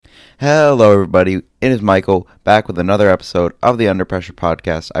Hello, everybody. It is Michael back with another episode of the Under Pressure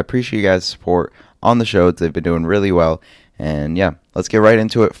Podcast. I appreciate you guys' support on the show. They've been doing really well. And yeah, let's get right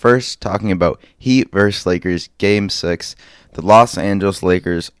into it. First, talking about Heat versus Lakers Game 6. The Los Angeles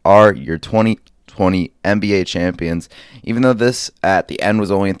Lakers are your 2020 NBA champions. Even though this at the end was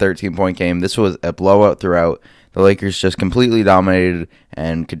only a 13-point game, this was a blowout throughout. The Lakers just completely dominated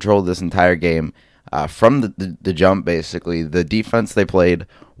and controlled this entire game. From the jump, basically, the defense they played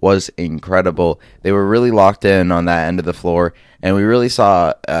was incredible. They were really locked in on that end of the floor, and we really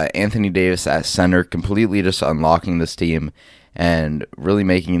saw Anthony Davis at center completely just unlocking this team and really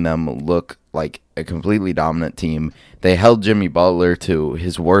making them look like a completely dominant team. They held Jimmy Butler to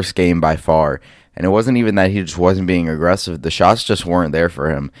his worst game by far, and it wasn't even that he just wasn't being aggressive. The shots just weren't there for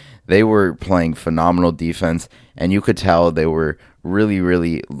him. They were playing phenomenal defense, and you could tell they were really,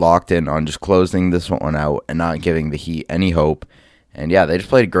 really locked in on just closing this one out and not giving the Heat any hope. And yeah, they just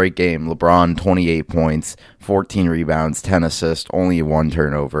played a great game. LeBron, 28 points, 14 rebounds, 10 assists, only one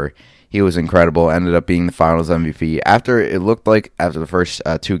turnover. He was incredible, ended up being the Finals MVP. After it looked like, after the first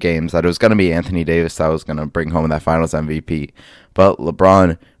two games, that it was going to be Anthony Davis that was going to bring home that Finals MVP. But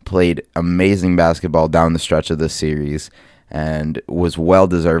LeBron played amazing basketball down the stretch of this series and was well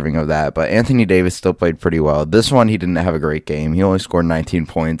deserving of that. But Anthony Davis still played pretty well. This one, he didn't have a great game. He only scored 19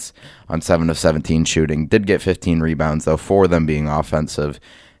 points on 7 of 17 shooting. Did get 15 rebounds, though, 4 of them being offensive.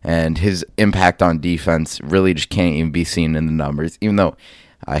 And his impact on defense really just can't even be seen in the numbers. Even though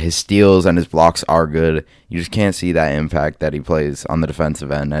his steals and his blocks are good, you just can't see that impact that he plays on the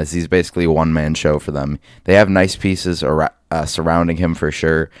defensive end, as he's basically a one-man show for them. They have nice pieces surrounding him for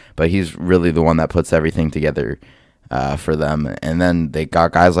sure, but he's really the one that puts everything together for them. And then they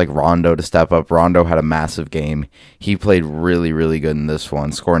got guys like Rondo to step up. Rondo had a massive game. He played really, really good in this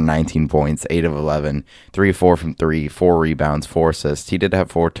one, scoring 19 points, 8 of 11, 3 of 4 from 3, 4 rebounds, 4 assists. He did have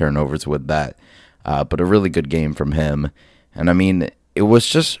 4 turnovers with that, but a really good game from him. And I mean, it was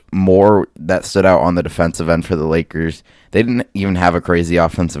just more that stood out on the defensive end for the Lakers. They didn't even have a crazy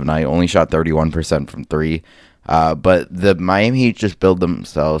offensive night, only shot 31% from 3. But the Miami Heat just built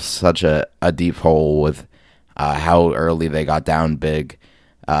themselves such a deep hole with how early they got down big.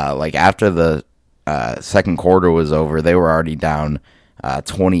 Like after the second quarter was over, they were already down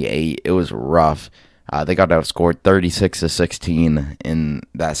 28. It was rough. They got outscored 36-16 in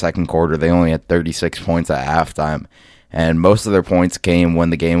that second quarter. They only had 36 points at halftime, and most of their points came when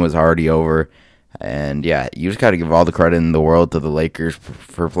the game was already over. And yeah, you just got to give all the credit in the world to the Lakers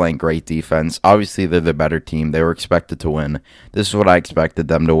for playing great defense. Obviously, they're the better team. They were expected to win. This is what I expected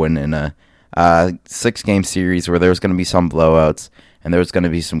them to win in a 6-game series where there was going to be some blowouts and there was going to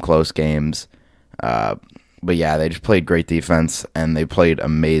be some close games. But yeah, they just played great defense and they played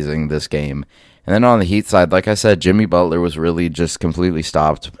amazing this game. And then on the Heat side, like I said, Jimmy Butler was really just completely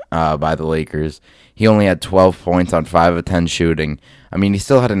stopped by the Lakers. He only had 12 points on 5 of 10 shooting. I mean, he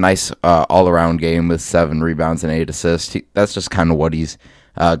still had a nice all-around game with 7 rebounds and 8 assists. That's just kind of what he's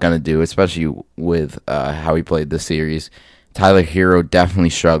going to do, especially with how he played this series. Tyler Hero definitely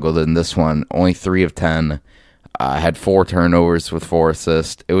struggled in this one. Only 3 of 10. Had 4 turnovers with 4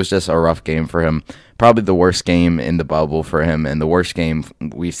 assists. It was just a rough game for him. Probably the worst game in the bubble for him, and the worst game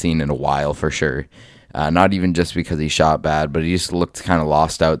we've seen in a while for sure. Not even just because he shot bad, but he just looked kind of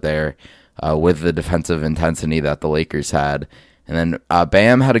lost out there with the defensive intensity that the Lakers had. And then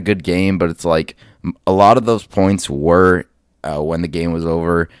Bam had a good game, but it's like a lot of those points were when the game was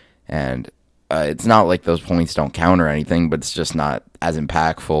over, and it's not like those points don't count or anything, but it's just not as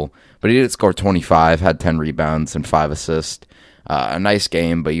impactful. But he did score 25, had 10 rebounds and 5 assists. A nice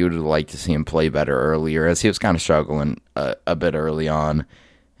game, but you would like to see him play better earlier, as he was kind of struggling a bit early on.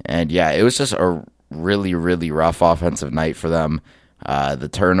 And yeah, it was just a really, really rough offensive night for them. The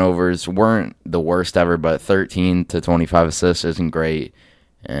turnovers weren't the worst ever, but 13 to 25 assists isn't great.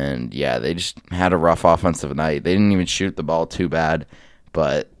 And yeah, they just had a rough offensive night. They didn't even shoot the ball too bad,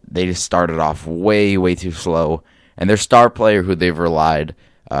 but they just started off way, way too slow. And their star player, who they've relied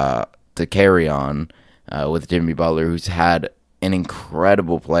to carry on with Jimmy Butler, who's had an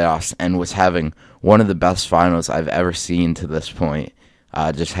incredible playoffs and was having one of the best finals I've ever seen to this point,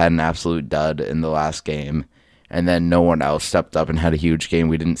 just had an absolute dud in the last game. And then no one else stepped up and had a huge game.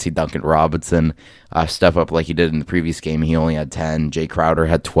 We didn't see Duncan Robinson step up like he did in the previous game. He only had 10. Jay Crowder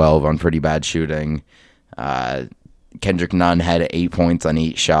had 12 on pretty bad shooting. Kendrick Nunn had 8 points on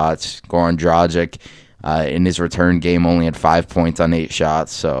 8 shots. Goran Dragic in his return game only had 5 points on 8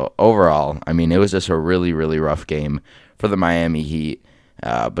 shots. So overall, I mean, it was just a really, really rough game for the Miami Heat.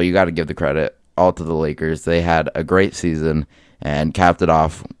 But you got to give the credit all to the Lakers. They had a great season and capped it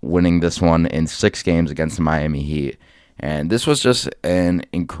off winning this one in 6 games against the Miami Heat. And this was just an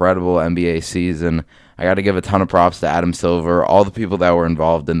incredible NBA season. I got to give a ton of props to Adam Silver, all the people that were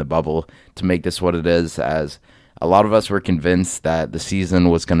involved in the bubble to make this what it is, as a lot of us were convinced that the season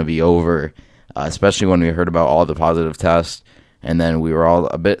was going to be over, especially when we heard about all the positive tests. And then we were all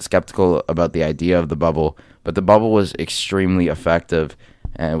a bit skeptical about the idea of the bubble. But the bubble was extremely effective,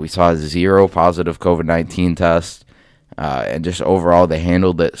 and we saw 0 positive COVID-19 tests. And just overall, they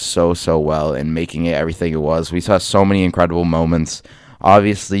handled it so well in making it everything it was. We saw so many incredible moments.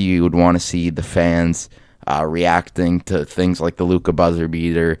 Obviously, you would want to see the fans reacting to things like the Luka buzzer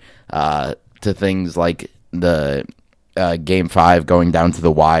beater, to things like the Game 5 going down to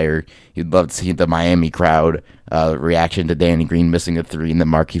the wire. You'd love to see the Miami crowd reaction to Danny Green missing a 3 and then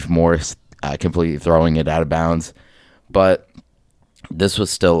Markieff Morris completely throwing it out of bounds. But this was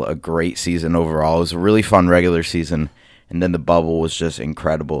still a great season overall. It was a really fun regular season. And then the bubble was just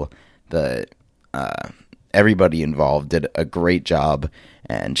incredible. Everybody involved did a great job.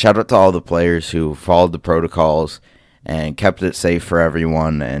 And shout out to all the players who followed the protocols and kept it safe for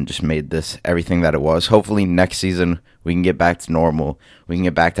everyone and just made this everything that it was. Hopefully next season we can get back to normal. We can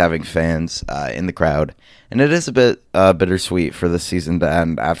get back to having fans in the crowd. And it is a bit bittersweet for this season to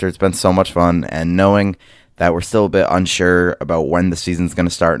end after it's been so much fun, and knowing that we're still a bit unsure about when the season's going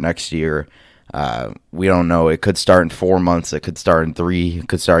to start next year. We don't know. It could start in 4 months. It could start in 3. It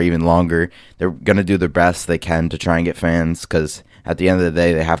could start even longer. They're going to do their best they can to try and get fans, because at the end of the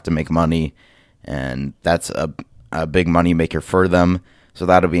day, they have to make money, and that's a big money maker for them. So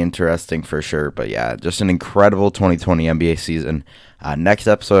that'll be interesting for sure. But yeah, just an incredible 2020 NBA season. Next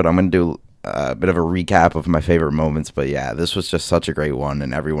episode, I'm going to do a bit of a recap of my favorite moments. But yeah, this was just such a great one,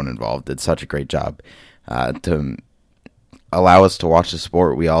 and everyone involved did such a great job to allow us to watch the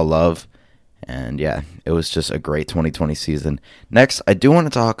sport we all love. And yeah, it was just a great 2020 season. Next, I do want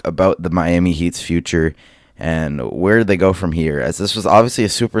to talk about the Miami Heat's future and where they go from here, as this was obviously a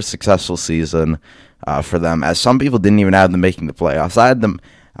super successful season for them, as some people didn't even have them making the playoffs. I had them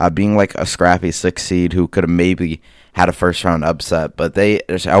being like a scrappy 6 seed who could have maybe had a first-round upset, but they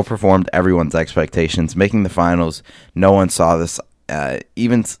just outperformed everyone's expectations, making the finals. No one saw this,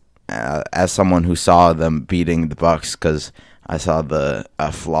 even as someone who saw them beating the Bucks, because I saw the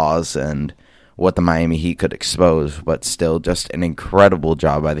flaws and what the Miami Heat could expose, but still just an incredible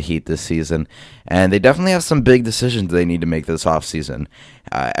job by the Heat this season. And they definitely have some big decisions they need to make this offseason.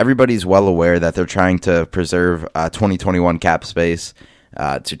 Everybody's well aware that they're trying to preserve 2021 cap space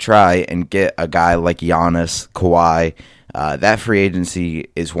to try and get a guy like Giannis, Kawhi. That free agency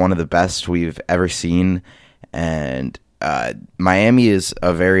is one of the best we've ever seen, and Miami is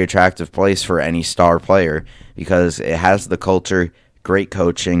a very attractive place for any star player because it has the culture, great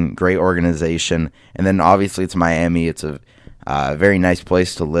coaching, great organization, and then obviously it's Miami. It's a very nice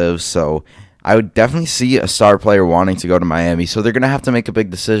place to live, so I would definitely see a star player wanting to go to Miami. So they're going to have to make a big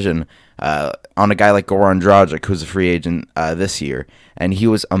decision on a guy like Goran Dragic, who's a free agent this year, and he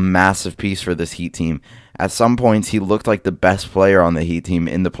was a massive piece for this Heat team. At some points, he looked like the best player on the Heat team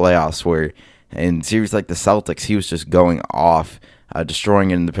in the playoffs, where in series like the Celtics, he was just going off,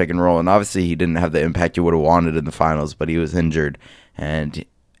 destroying it in the pick and roll. And obviously, he didn't have the impact you would have wanted in the finals, but he was injured. And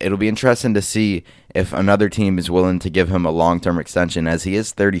it'll be interesting to see if another team is willing to give him a long-term extension, as he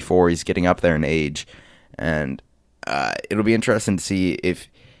is 34. He's getting up there in age. And it'll be interesting to see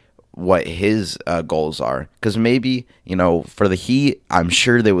what his goals are. Because maybe, for the Heat, I'm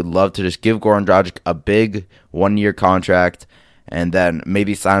sure they would love to just give Goran Dragic a big 1-year contract and then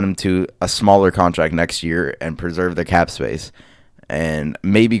maybe sign him to a smaller contract next year and preserve their cap space. And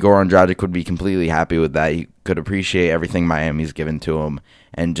maybe Goran Dragic would be completely happy with that. He could appreciate everything Miami's given to him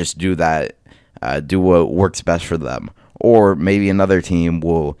and just do that, do what works best for them. Or maybe another team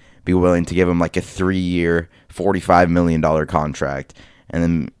will be willing to give him like a 3-year, $45 million contract. And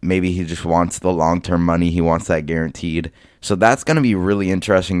then maybe he just wants the long-term money. He wants that guaranteed. So that's going to be really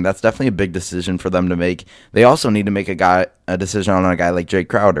interesting. That's definitely a big decision for them to make. They also need to make a decision on a guy like Jay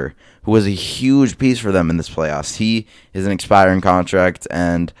Crowder, who was a huge piece for them in this playoffs. He is an expiring contract,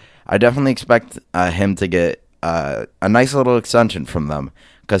 and I definitely expect him to get a nice little extension from them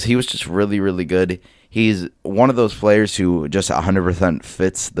because he was just really, really good. He's one of those players who just 100%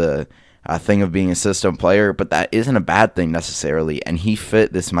 fits the thing of being a system player, but that isn't a bad thing necessarily, and he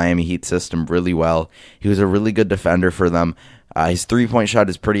fit this Miami Heat system really well. He was a really good defender for them. His three-point shot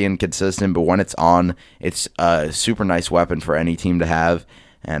is pretty inconsistent, but when it's on, it's a super nice weapon for any team to have,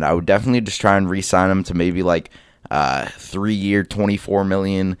 and I would definitely just try and re-sign him to maybe like 3-year, $24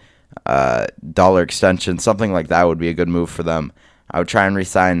 million extension. Something like that would be a good move for them. I would try and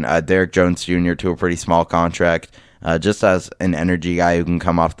re-sign Derek Jones Jr. to a pretty small contract, just as an energy guy who can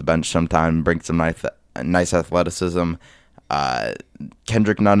come off the bench sometime and bring some nice athleticism.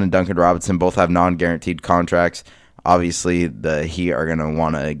 Kendrick Nunn and Duncan Robinson both have non-guaranteed contracts. Obviously, the Heat are going to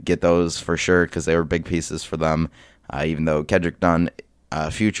want to get those for sure because they were big pieces for them, even though Kendrick Nunn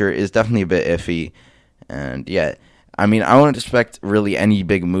future is definitely a bit iffy. And yeah, I mean, I wouldn't expect really any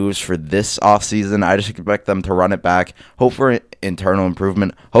big moves for this offseason. I just expect them to run it back, hope for internal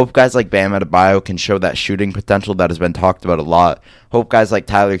improvement, hope guys like Bam Adebayo can show that shooting potential that has been talked about a lot, hope guys like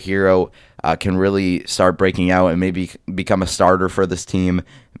Tyler Hero can really start breaking out and maybe become a starter for this team,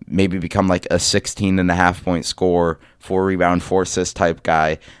 maybe become like a 16.5-point scorer, 4-rebound, 4-assist type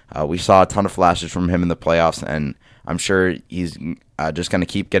guy. We saw a ton of flashes from him in the playoffs, and I'm sure he's just going to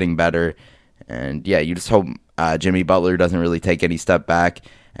keep getting better. And yeah, you just hope Jimmy Butler doesn't really take any step back,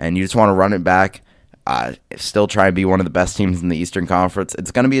 and you just want to run it back, still try and be one of the best teams in the Eastern Conference.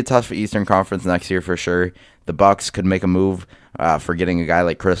 It's going to be a tough Eastern Conference next year for sure. The Bucks could make a move for getting a guy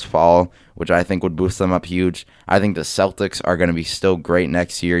like Chris Paul, which I think would boost them up huge. I think the Celtics are going to be still great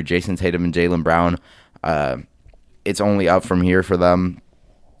next year. Jason Tatum and Jaylen Brown, it's only up from here for them,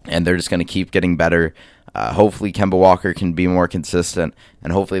 and they're just going to keep getting better. Hopefully Kemba Walker can be more consistent,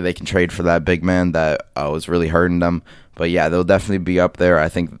 and hopefully they can trade for that big man that was really hurting them. But yeah, they'll definitely be up there. I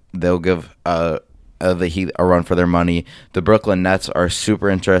think they'll give the Heat a run for their money. The Brooklyn Nets are a super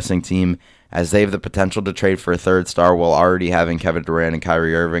interesting team, as they have the potential to trade for a third star while already having Kevin Durant and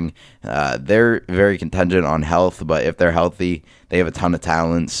Kyrie Irving. They're very contingent on health, but if they're healthy, they have a ton of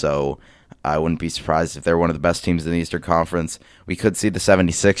talent, so I wouldn't be surprised if they're one of the best teams in the Eastern Conference. We could see the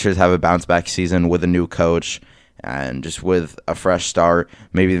 76ers have a bounce-back season with a new coach and just with a fresh start.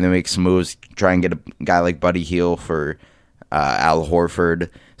 Maybe they make some moves, try and get a guy like Buddy Hield for Al Horford.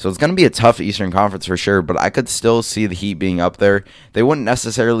 So it's going to be a tough Eastern Conference for sure, but I could still see the Heat being up there. They wouldn't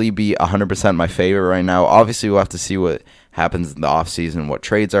necessarily be 100% my favorite right now. Obviously, we'll have to see what happens in the offseason, what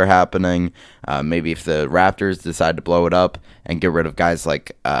trades are happening. Maybe if the Raptors decide to blow it up and get rid of guys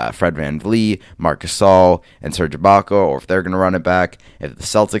like Fred VanVleet, Marc Gasol, and Serge Ibaka, or if they're going to run it back. If the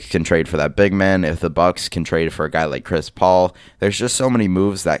Celtics can trade for that big man, if the Bucks can trade for a guy like Chris Paul. There's just so many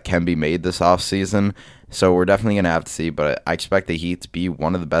moves that can be made this offseason. So we're definitely going to have to see, but I expect the Heat to be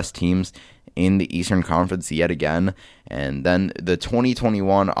one of the best teams in the Eastern Conference yet again. And then the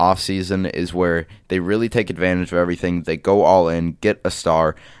 2021 offseason is where they really take advantage of everything. They go all in, get a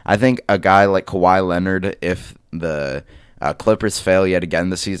star. I think a guy like Kawhi Leonard, if the Clippers fail yet again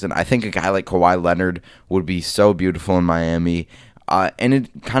this season, I think a guy like Kawhi Leonard would be so beautiful in Miami. And it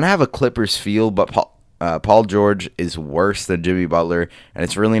kind of have a Clippers feel, but Paul George is worse than Jimmy Butler, and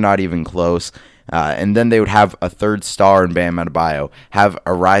it's really not even close. And then they would have a third star in Bam Adebayo, have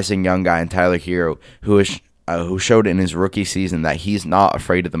a rising young guy in Tyler Hero, who showed in his rookie season that he's not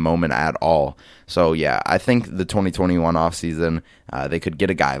afraid of the moment at all. So yeah, I think the 2021 offseason, they could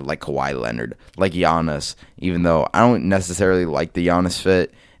get a guy like Kawhi Leonard, like Giannis, even though I don't necessarily like the Giannis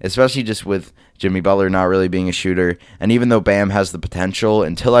fit, especially just with Jimmy Butler not really being a shooter. And even though Bam has the potential,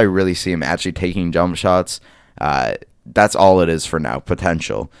 until I really see him actually taking jump shots, that's all it is for now,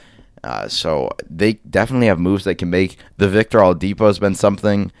 potential. So they definitely have moves they can make. The Victor Oladipo has been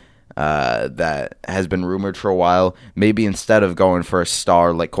something that has been rumored for a while. Maybe instead of going for a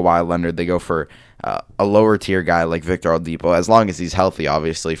star like Kawhi Leonard, they go for a lower tier guy like Victor Oladipo, as long as he's healthy,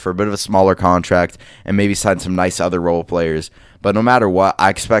 obviously, for a bit of a smaller contract, and maybe sign some nice other role players. But no matter what, I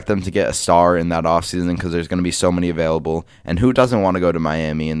expect them to get a star in that offseason because there's going to be so many available. And who doesn't want to go to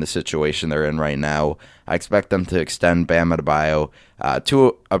Miami in the situation they're in right now? I expect them to extend Bam Adebayo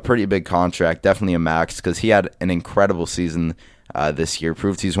to a pretty big contract, definitely a max, because he had an incredible season this year.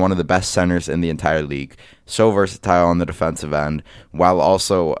 Proved he's one of the best centers in the entire league. So versatile on the defensive end, while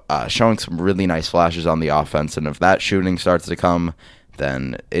also showing some really nice flashes on the offense. And if that shooting starts to come,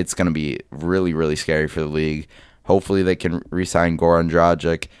 then it's going to be really, really scary for the league. Hopefully they can re-sign Goran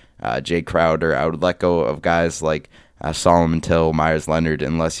Dragic, Jay Crowder. I would let go of guys like Solomon Till, Myers Leonard,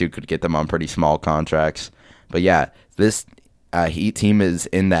 unless you could get them on pretty small contracts. But yeah, this Heat team is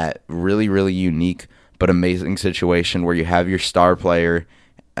in that really, really unique but amazing situation where you have your star player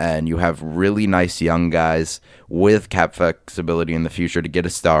and you have really nice young guys with cap flexibility in the future to get a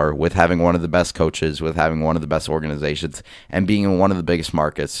star, with having one of the best coaches, with having one of the best organizations, and being in one of the biggest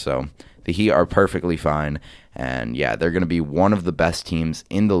markets. So the Heat are perfectly fine. And yeah, they're going to be one of the best teams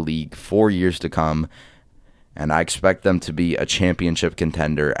in the league for years to come. And I expect them to be a championship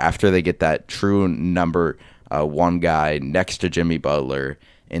contender after they get that true number one guy next to Jimmy Butler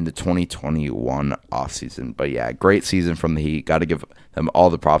in the 2021 offseason. But yeah, great season from the Heat. Got to give them all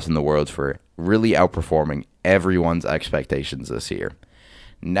the props in the world for really outperforming everyone's expectations this year.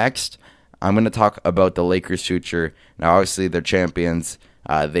 Next, I'm going to talk about the Lakers' future. Now, obviously, they're champions.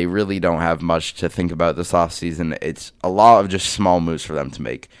 They really don't have much to think about this offseason. It's a lot of just small moves for them to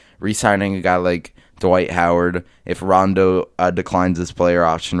make. Re-signing a guy like Dwight Howard. If Rondo declines his player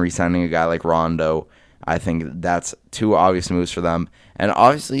option, re-signing a guy like Rondo, I think that's two obvious moves for them. And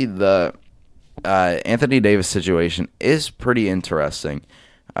obviously the Anthony Davis situation is pretty interesting,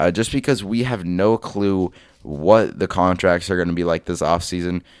 just because we have no clue what the contracts are going to be like this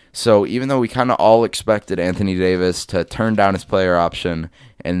offseason. So even though we kind of all expected Anthony Davis to turn down his player option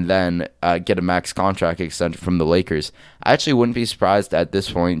and then get a max contract extension from the Lakers, I actually wouldn't be surprised at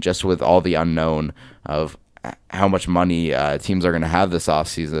this point, just with all the unknown of how much money teams are going to have this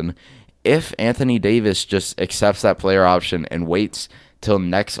offseason, if Anthony Davis just accepts that player option and waits till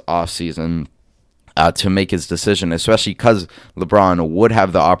next offseason to make his decision, especially because LeBron would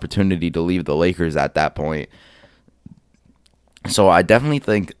have the opportunity to leave the Lakers at that point. So I definitely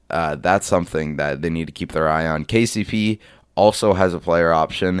think that's something that they need to keep their eye on. KCP also has a player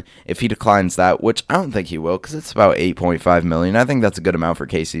option. If he declines that, which I don't think he will, because it's about $8.5 million. I think that's a good amount for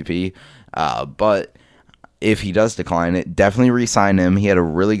KCP. But if he does decline it, definitely re-sign him. He had a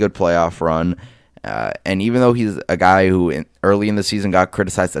really good playoff run. And even though he's a guy who early in the season got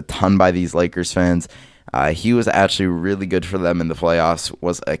criticized a ton by these Lakers fans, he was actually really good for them in the playoffs,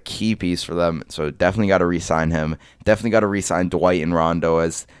 was a key piece for them. So definitely got to re-sign him. Definitely got to re-sign Dwight and Rondo,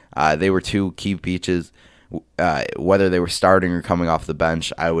 as they were two key pieces. Whether they were starting or coming off the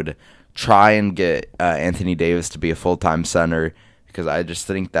bench, I would try and get Anthony Davis to be a full-time center, because I just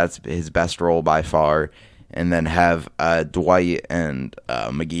think that's his best role by far. And then have Dwight and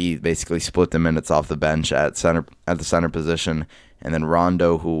McGee basically split the minutes off the bench at the center position, and then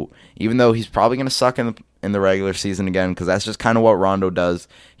Rondo, who, even though he's probably going to suck in the regular season again, because that's just kind of what Rondo does,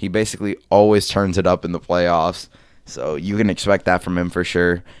 he basically always turns it up in the playoffs. So you can expect that from him for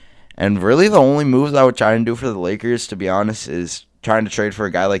sure. And really, the only moves I would try and do for the Lakers, to be honest, is trying to trade for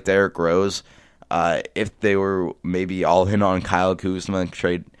a guy like Derrick Rose. If they were maybe all in on Kyle Kuzma,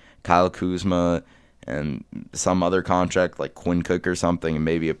 trade Kyle Kuzma and some other contract like Quinn Cook or something, and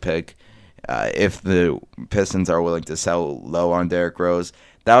maybe a pick. If the Pistons are willing to sell low on Derrick Rose,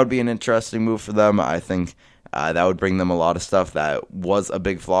 that would be an interesting move for them. I think that would bring them a lot of stuff that was a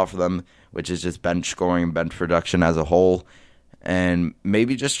big flaw for them, which is just bench scoring and bench production as a whole. And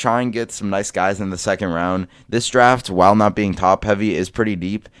maybe just try and get some nice guys in the second round. This draft, while not being top heavy, is pretty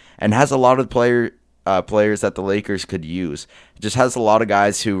deep and has a lot of players that the Lakers could use. It just has a lot of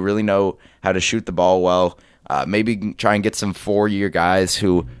guys who really know how to shoot the ball well. Maybe try and get some 4-year guys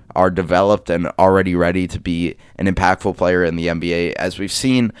who are developed and already ready to be an impactful player in the NBA. As we've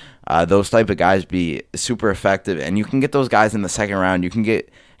seen, those type of guys be super effective, and you can get those guys in the second round. You can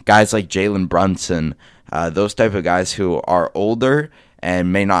get guys like Jalen Brunson, those type of guys who are older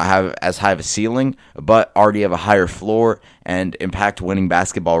and may not have as high of a ceiling, but already have a higher floor and impact winning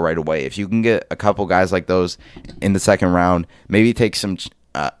basketball right away. If you can get a couple guys like those in the second round, maybe take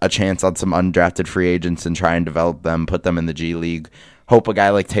a chance on some undrafted free agents and try and develop them, put them in the G League. Hope a guy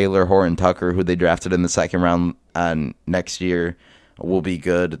like Taylor Horton Tucker, who they drafted in the second round next year, will be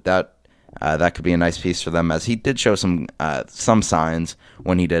good. That could be a nice piece for them, as he did show some signs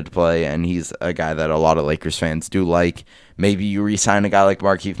when he did play, and he's a guy that a lot of Lakers fans do like. Maybe you re-sign a guy like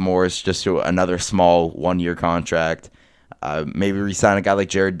Markieff Morris just to another small 1-year contract. Maybe re-sign a guy like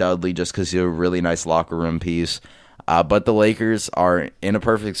Jared Dudley just because he's a really nice locker room piece. But the Lakers are in a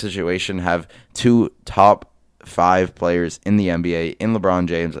perfect situation, have 2 top 5 players in the NBA, in LeBron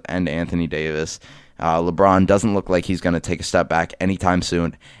James and Anthony Davis. LeBron doesn't look like he's going to take a step back anytime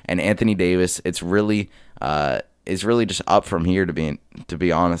soon, and Anthony Davis, it's really just up from here. To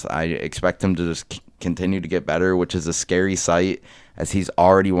be honest, I expect him to just continue to get better, which is a scary sight, as he's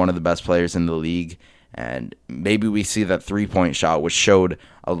already one of the best players in the league. And maybe we see that 3-point shot, which showed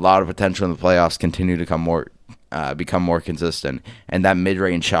a lot of potential in the playoffs, continue to become more consistent, and that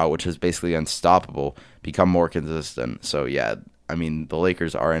mid-range shot, which is basically unstoppable, become more consistent. So yeah, I mean, the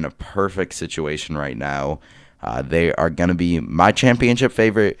Lakers are in a perfect situation right now. They are going to be my championship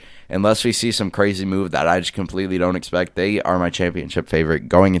favorite unless we see some crazy move that I just completely don't expect. They are my championship favorite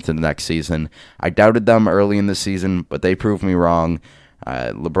going into the next season. I doubted them early in the season, but they proved me wrong.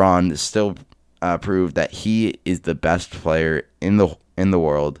 LeBron still proved that he is the best player in the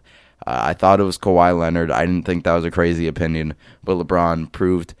world. I thought it was Kawhi Leonard. I didn't think that was a crazy opinion, but LeBron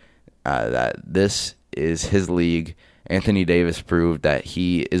proved that this is his league. Anthony Davis proved that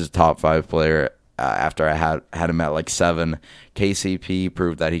he is a top 5 player after I had him at like 7. KCP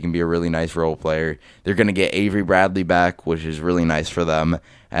proved that he can be a really nice role player. They're going to get Avery Bradley back, which is really nice for them,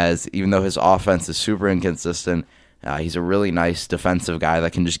 as even though his offense is super inconsistent, he's a really nice defensive guy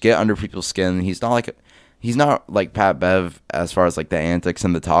that can just get under people's skin. He's not like he's not like Pat Bev as far as like the antics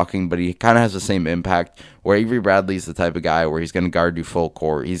and the talking, but he kind of has the same impact where Avery Bradley's the type of guy where he's going to guard you full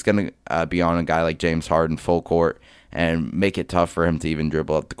court. He's going to be on a guy like James Harden full court and make it tough for him to even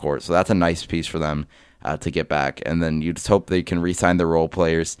dribble up the court. So that's a nice piece for them to get back. And then you just hope they can re-sign the role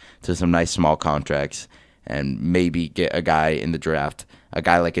players to some nice small contracts and maybe get a guy in the draft, a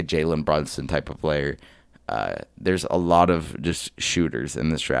guy like a Jalen Brunson type of player. There's a lot of just shooters in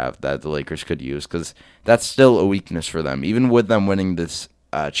this draft that the Lakers could use because that's still a weakness for them. Even with them winning this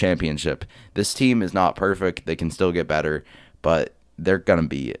championship, this team is not perfect. They can still get better, but they're going to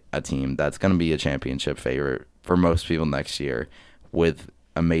be a team that's going to be a championship favorite for most people next year with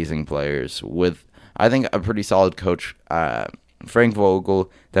amazing players, with, I think, a pretty solid coach. Frank Vogel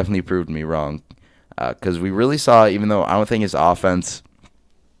definitely proved me wrong because we really saw, even though I don't think his offense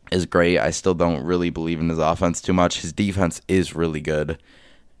is great, I still don't really believe in his offense too much. His defense is really good.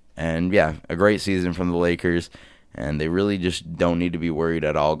 And yeah, a great season from the Lakers, and they really just don't need to be worried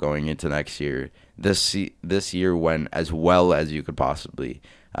at all going into next year. This year went as well as you could possibly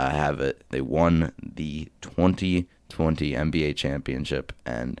have it. They won the 2020 NBA championship,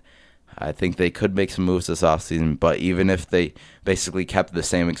 and I think they could make some moves this offseason, but even if they basically kept the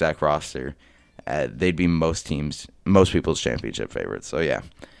same exact roster, they'd be most people's championship favorites. So yeah.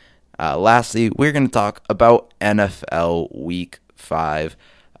 Lastly, we're going to talk about NFL Week 5.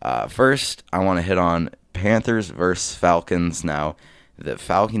 First, I want to hit on Panthers versus Falcons. Now, the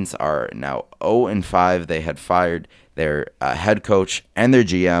Falcons are now 0-5. They had fired their head coach and their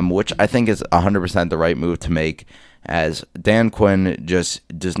GM, which I think is 100% the right move to make, as Dan Quinn just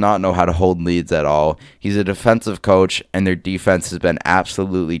does not know how to hold leads at all. He's a defensive coach, and their defense has been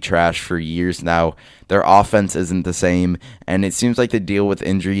absolutely trash for years now. Their offense isn't the same, and it seems like they deal with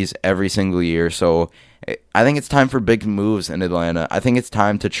injuries every single year. So I think it's time for big moves in Atlanta. I think it's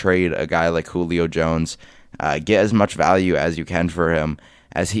time to trade a guy like Julio Jones, get as much value as you can for him,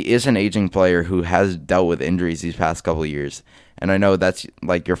 as he is an aging player who has dealt with injuries these past couple of years. And I know that's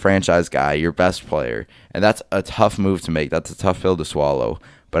like your franchise guy, your best player, and that's a tough move to make. That's a tough pill to swallow.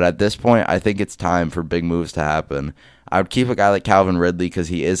 But at this point, I think it's time for big moves to happen. I would keep a guy like Calvin Ridley because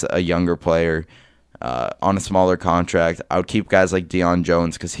he is a younger player on a smaller contract. I would keep guys like Deion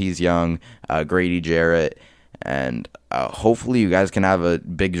Jones because he's young, Grady Jarrett, and hopefully you guys can have a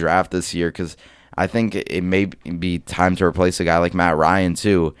big draft this year because I think it may be time to replace a guy like Matt Ryan,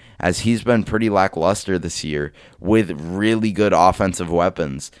 too, as he's been pretty lackluster this year with really good offensive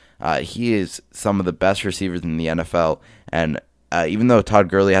weapons. He is some of the best receivers in the NFL, and even though Todd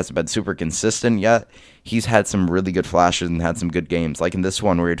Gurley hasn't been super consistent yet, he's had some really good flashes and had some good games. Like in this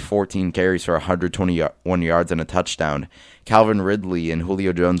one where he had 14 carries for 121 yards and a touchdown. Calvin Ridley and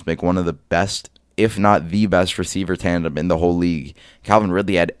Julio Jones make one of the best, if not the best, receiver tandem in the whole league. Calvin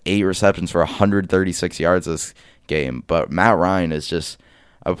Ridley had 8 receptions for 136 yards this game, but Matt Ryan is just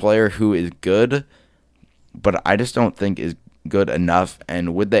a player who is good, but I just don't think is good enough.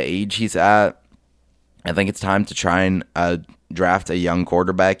 And with the age he's at, I think it's time to try and draft a young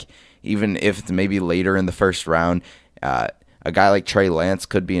quarterback, even if it's maybe later in the first round. A guy like Trey Lance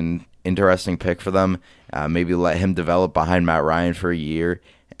could be an interesting pick for them. Maybe let him develop behind Matt Ryan for a year,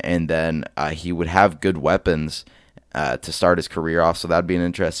 and then he would have good weapons to start his career off, so that'd be an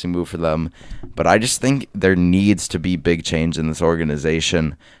interesting move for them. But I just think there needs to be big change in this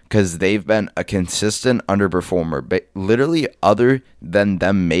organization because they've been a consistent underperformer. But literally, other than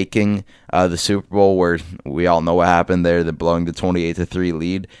them making the Super Bowl, where we all know what happened there, they're blowing the 28-3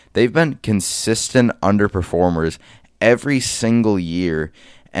 lead, they've been consistent underperformers every single year,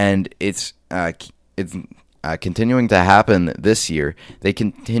 and it's continuing to happen this year. They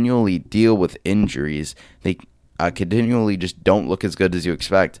continually deal with injuries. They continually just don't look as good as you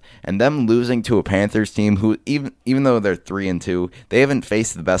expect. And them losing to a Panthers team who, even though they're 3-2, they haven't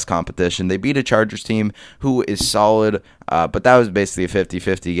faced the best competition. They beat a Chargers team who is solid, but that was basically a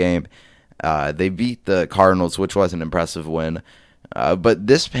 50-50 game. They beat the Cardinals, which was an impressive win. But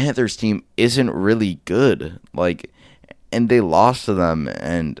this Panthers team isn't really good. And they lost to them,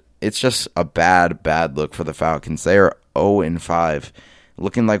 and it's just a bad look for the Falcons. They are 0-5,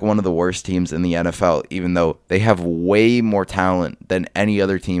 looking like one of the worst teams in the NFL, even though they have way more talent than any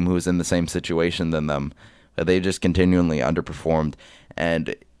other team who is in the same situation than them. They just continually underperformed,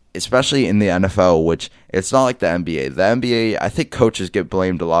 and especially in the NFL, which it's not like the NBA. The NBA, I think coaches get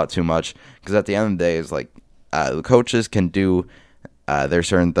blamed a lot too much, because at the end of the day, it's like the coaches can do their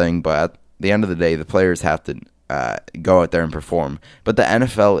certain thing, but at the end of the day, the players have to go out there and perform. But the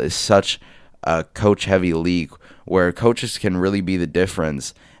NFL is such a coach-heavy league where coaches can really be the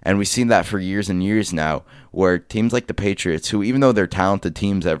difference. And we've seen that for years and years now, where teams like the Patriots, who even though they're talented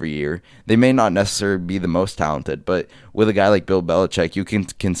teams every year, they may not necessarily be the most talented, but with a guy like Bill Belichick, you can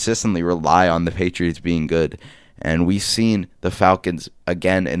consistently rely on the Patriots being good. And we've seen the Falcons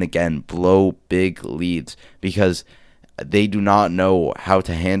again and again blow big leads because they do not know how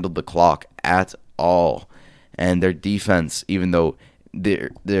to handle the clock at all. And their defense, even though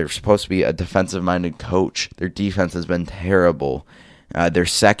they're supposed to be a defensive-minded coach, their defense has been terrible. Their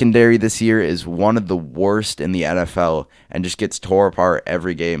secondary this year is one of the worst in the NFL and just gets tore apart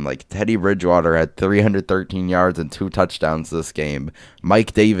every game. Like Teddy Bridgewater had 313 yards and 2 touchdowns this game.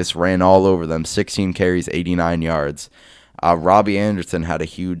 Mike Davis ran all over them, 16 carries, 89 yards. Robbie Anderson had a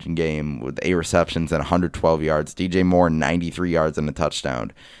huge game with 8 receptions and 112 yards. DJ Moore, 93 yards and a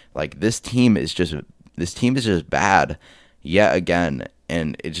touchdown. Like this team is just bad yet again.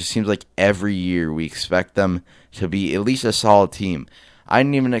 And it just seems like every year we expect them to be at least a solid team. I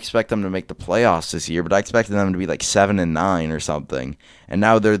didn't even expect them to make the playoffs this year, but I expected them to be like 7-9 or something. And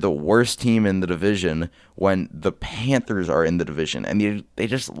now they're the worst team in the division when the Panthers are in the division. And they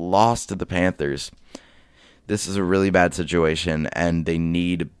just lost to the Panthers. This is a really bad situation, and they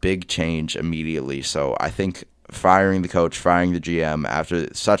need big change immediately. So I think firing the coach, firing the GM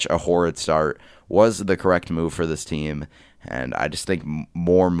after such a horrid start was the correct move for this team. And I just think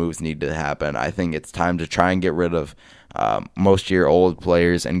more moves need to happen. I think it's time to try and get rid of most of your old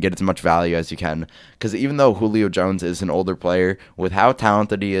players and get as much value as you can. Because even though Julio Jones is an older player, with how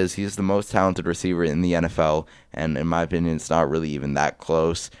talented he is, he's the most talented receiver in the NFL. And in my opinion, it's not really even that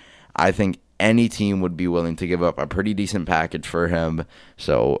close. I think any team would be willing to give up a pretty decent package for him.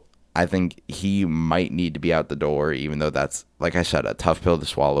 So I think he might need to be out the door, even though that's, like I said, a tough pill to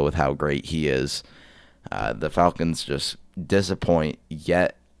swallow with how great he is. The Falcons just disappoint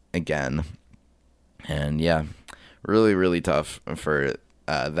yet again. And yeah, really, really tough for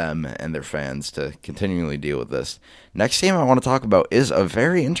them and their fans to continually deal with this. Next game I want to talk about is a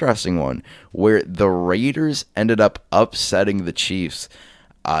very interesting one where the Raiders ended up upsetting the Chiefs.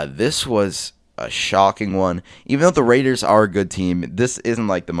 This was a shocking one. Even though the Raiders are a good team, this isn't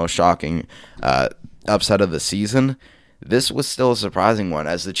like the most shocking upset of the season. This was still a surprising one,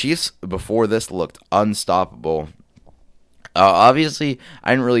 as the Chiefs before this looked unstoppable. Obviously, I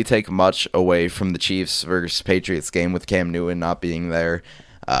didn't really take much away from the Chiefs versus Patriots game with Cam Newton not being there.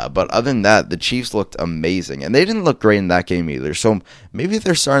 But other than that, the Chiefs looked amazing. And they didn't look great in that game either. So maybe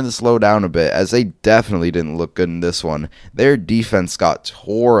they're starting to slow down a bit, as they definitely didn't look good in this one. Their defense got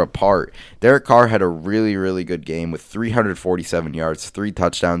tore apart. Derek Carr had a really, really good game with 347 yards, 3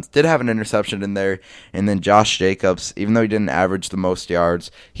 touchdowns. Did have an interception in there. And then Josh Jacobs, even though he didn't average the most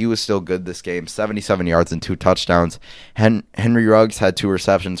yards, he was still good this game. 77 yards and 2 touchdowns. Henry Ruggs had 2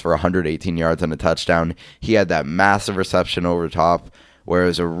 receptions for 118 yards and a touchdown. He had that massive reception over top, where it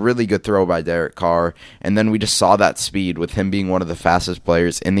was a really good throw by Derek Carr. And then we just saw that speed with him being one of the fastest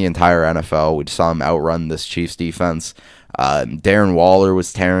players in the entire NFL. We just saw him outrun this Chiefs defense. Darren Waller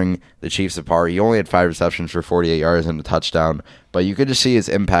was tearing the Chiefs apart. He only had 5 receptions for 48 yards and a touchdown, but you could just see his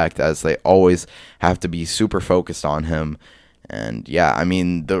impact, as they always have to be super focused on him. And yeah, I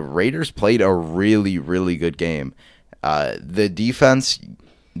mean, the Raiders played a really, really good game. The defense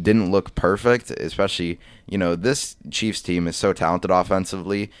didn't look perfect, especially, this Chiefs team is so talented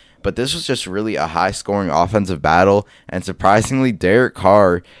offensively, but this was just really a high-scoring offensive battle, and surprisingly, Derek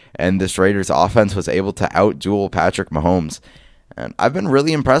Carr and this Raiders offense was able to out-duel Patrick Mahomes. And I've been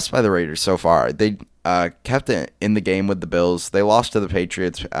really impressed by the Raiders so far. They kept it in the game with the Bills. They lost to the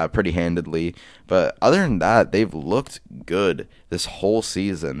Patriots pretty handedly, but other than that, they've looked good this whole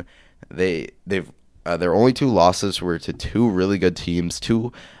season. Their only 2 losses were to 2 really good teams,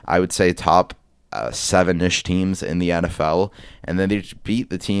 2, I would say, top 7-ish teams in the NFL, and then they beat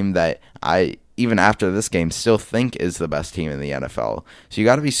the team that I, even after this game, still think is the best team in the NFL. So you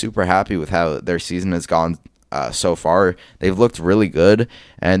got to be super happy with how their season has gone so far. They've looked really good,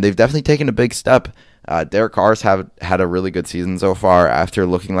 and they've definitely taken a big step. Derek Carr's had a really good season so far after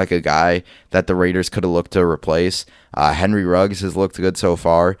looking like a guy that the Raiders could have looked to replace. Henry Ruggs has looked good so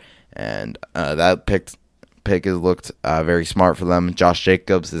far, and that pick has looked very smart for them. Josh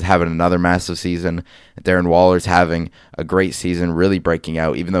Jacobs is having another massive season. Darren Waller's having a great season, really breaking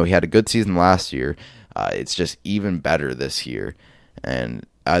out. Even though he had a good season last year, it's just even better this year. And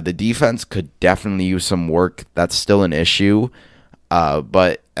the defense could definitely use some work. That's still an issue.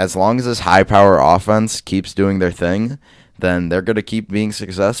 But as long as this high-power offense keeps doing their thing, then they're going to keep being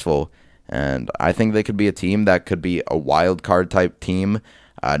successful. And I think they could be a team that could be a wild card type team.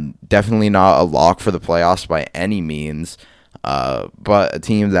 Definitely not a lock for the playoffs by any means, but a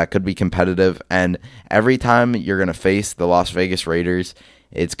team that could be competitive. And every time you're going to face the Las Vegas Raiders,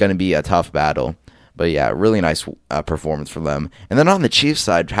 it's going to be a tough battle. But yeah, really nice performance for them. And then on the Chiefs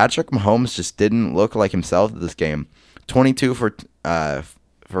side, Patrick Mahomes just didn't look like himself this game. 22 for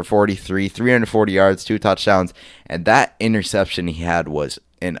 43, 340 yards, 2 touchdowns, and that interception he had was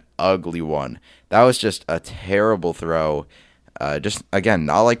an ugly one. That was just a terrible throw. Just again,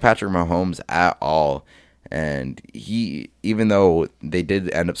 not like Patrick Mahomes at all. And even though they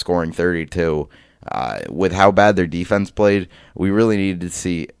did end up scoring 32, with how bad their defense played, we really needed to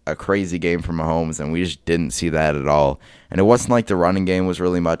see a crazy game from Mahomes, and we just didn't see that at all. And it wasn't like the running game was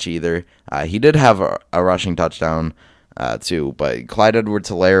really much either. He did have a rushing touchdown too, but Clyde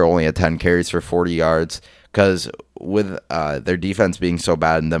Edwards-Helaire only had 10 carries for 40 yards because with their defense being so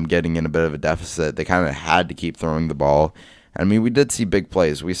bad and them getting in a bit of a deficit, they kind of had to keep throwing the ball. I mean, we did see big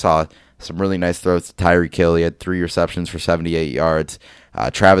plays. We saw some really nice throws to Tyreek Hill. He had 3 receptions for 78 yards.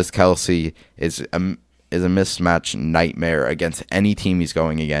 Travis Kelce is a mismatch nightmare against any team he's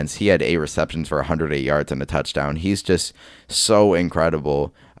going against. He had 8 receptions for 108 yards and a touchdown. He's just so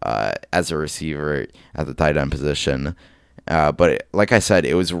incredible as a receiver at the tight end position. But like I said,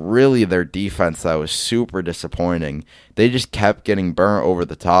 it was really their defense that was super disappointing. They just kept getting burnt over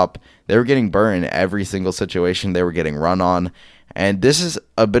the top. They were getting burnt in every single situation they were getting run on. And this is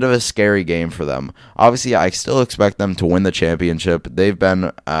a bit of a scary game for them. Obviously, I still expect them to win the championship. They've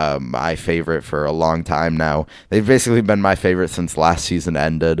been my favorite for a long time now. They've basically been my favorite since last season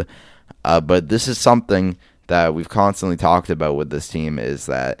ended. But this is something that we've constantly talked about with this team, is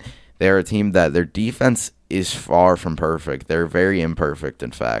that they're a team that their defense is far from perfect. They're very imperfect,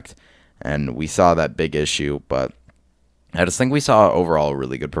 in fact. And we saw that big issue. But I just think we saw overall a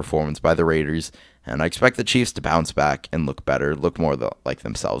really good performance by the Raiders. And I expect the Chiefs to bounce back and look better, look more like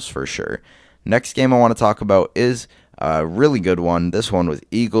themselves for sure. Next game I want to talk about is a really good one. This one was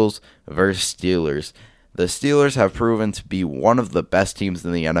Eagles versus Steelers. The Steelers have proven to be one of the best teams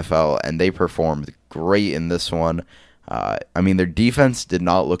in the NFL, and they performed great in this one. I mean, their defense did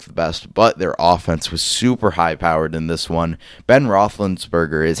not look the best, but their offense was super high-powered in this one. Ben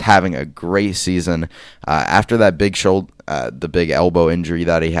Roethlisberger is having a great season after that the big elbow injury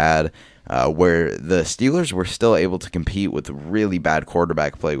that he had. Where the Steelers were still able to compete with really bad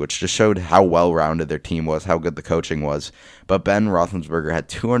quarterback play, which just showed how well-rounded their team was, how good the coaching was. But Ben Roethlisberger had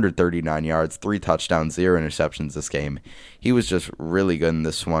 239 yards, 3 touchdowns, 0 interceptions this game. He was just really good in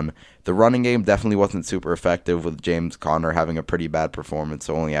this one. The running game definitely wasn't super effective, with James Conner having a pretty bad performance,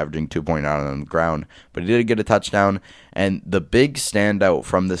 only averaging 2.9 on the ground. But he did get a touchdown, and the big standout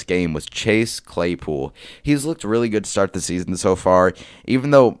from this game was Chase Claypool. He's looked really good to start the season so far,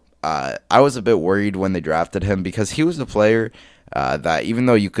 even though I was a bit worried when they drafted him, because he was a player that, even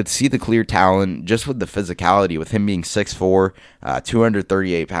though you could see the clear talent, just with the physicality, with him being 6'4",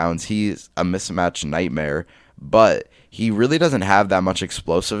 238 pounds, he's a mismatch nightmare. But he really doesn't have that much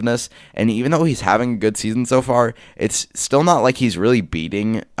explosiveness, and even though he's having a good season so far, it's still not like he's really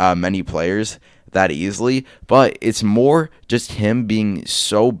beating many players that easily, but it's more just him being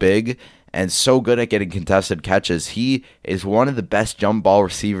so big and so good at getting contested catches. He is one of the best jump ball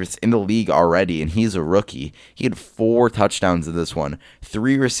receivers in the league already, and he's a rookie. He had 4 touchdowns in this one,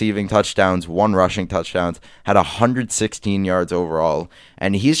 3 receiving touchdowns, 1 rushing touchdowns, had 116 yards overall,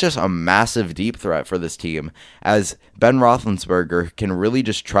 and he's just a massive deep threat for this team, as Ben Roethlisberger can really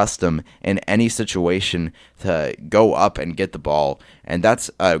just trust him in any situation to go up and get the ball, and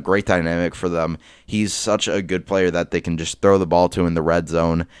that's a great dynamic for them. He's such a good player that they can just throw the ball to in the red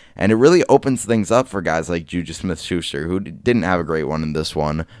zone, and it really opens things up for guys like Juju Smith-Schuster, who didn't have a great one in this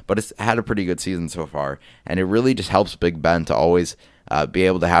one, but has had a pretty good season so far, and it really just helps Big Ben to always be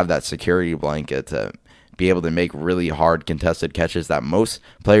able to have that security blanket to be able to make really hard contested catches that most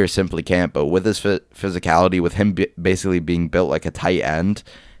players simply can't. But with his physicality, with him basically being built like a tight end,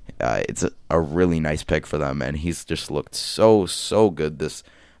 it's a really nice pick for them, and he's just looked so good this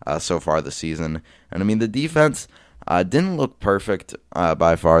so far this season. And I mean, the defense didn't look perfect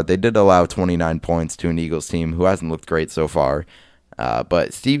by far. They did allow 29 points to an Eagles team who hasn't looked great so far.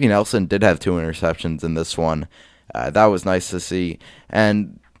 But Stevie Nelson did have 2 interceptions in this one. That was nice to see.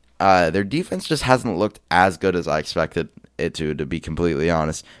 And their defense just hasn't looked as good as I expected it to be completely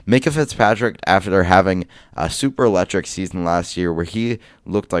honest. Minka Fitzpatrick, after having a super electric season last year where he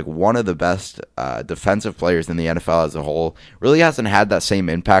looked like one of the best defensive players in the NFL as a whole, really hasn't had that same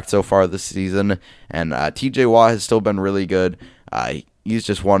impact so far this season. And TJ Watt has still been really good. He's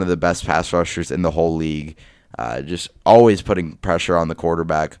just one of the best pass rushers in the whole league. Just always putting pressure on the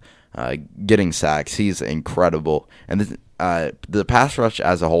quarterback, getting sacks. He's incredible. And the pass rush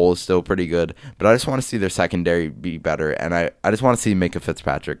as a whole is still pretty good, but I just want to see their secondary be better, and I just want to see Minka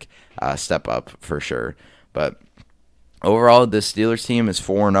Fitzpatrick step up for sure. But overall, this Steelers team is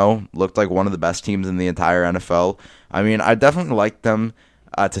 4-0, looked like one of the best teams in the entire NFL. I mean, I definitely like them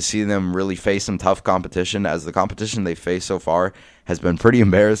to see them really face some tough competition, as the competition they faced so far has been pretty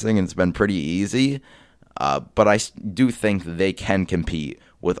embarrassing and it's been pretty easy. But I do think they can compete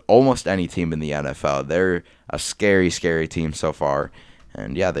with almost any team in the NFL. They're a scary, scary team so far.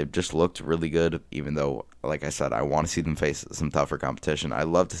 And yeah, they've just looked really good, even though, like I said, I want to see them face some tougher competition. I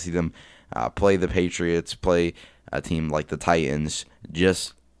love to see them play the Patriots, play a team like the Titans.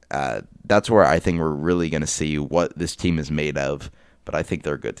 Just that's where I think we're really going to see what this team is made of. But I think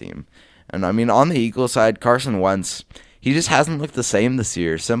they're a good team. And I mean, on the Eagles side, Carson Wentz, he just hasn't looked the same this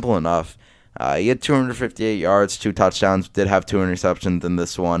year. Simple enough. He had 258 yards, 2 touchdowns, did have 2 interceptions in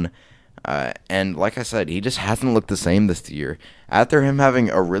this one. And like I said, he just hasn't looked the same this year. After him having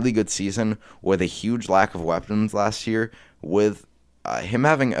a really good season with a huge lack of weapons last year, with him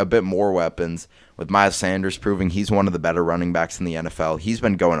having a bit more weapons, with Miles Sanders proving he's one of the better running backs in the NFL, he's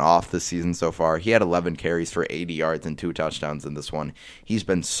been going off this season so far. He had 11 carries for 80 yards and 2 touchdowns in this one. He's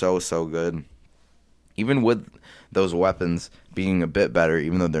been so good. Even with those weapons being a bit better,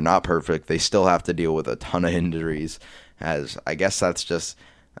 even though they're not perfect, they still have to deal with a ton of injuries, as I guess that's just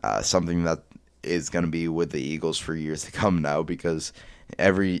something that is going to be with the Eagles for years to come now, because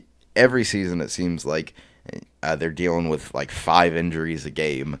every season it seems like they're dealing with like 5 injuries a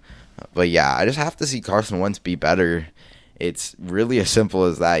game. But yeah, I just have to see Carson Wentz be better. It's really as simple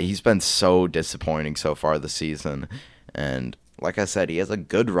as that. He's been so disappointing so far this season, and like I said, he has a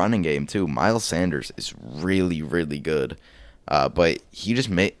good running game too. Miles Sanders is really, really good. But he just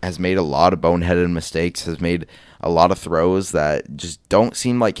has made a lot of boneheaded mistakes, has made a lot of throws that just don't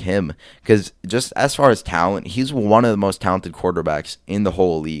seem like him. Because just as far as talent, he's one of the most talented quarterbacks in the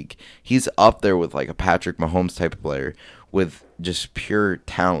whole league. He's up there with like a Patrick Mahomes type of player with just pure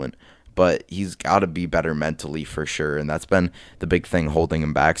talent. But he's got to be better mentally for sure. And that's been the big thing holding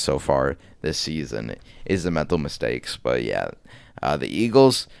him back so far this season, is the mental mistakes. But yeah, the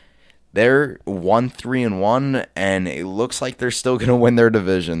Eagles, they're 1-3-1, and it looks like they're still going to win their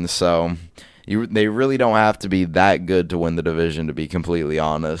division. So they really don't have to be that good to win the division, to be completely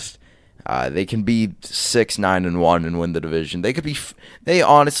honest. They can be 6-9-1 and win the division. They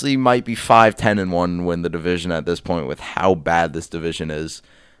honestly might be 5-10-1 and win the division at this point with how bad this division is.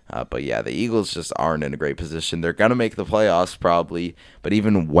 But yeah, the Eagles just aren't in a great position. They're going to make the playoffs probably, but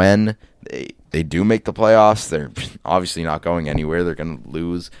even when they do make the playoffs, they're obviously not going anywhere. They're going to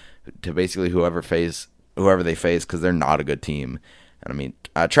lose to basically whoever they face, because they're not a good team. And I mean,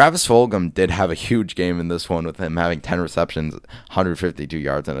 Travis Fulgham did have a huge game in this one, with him having 10 receptions, 152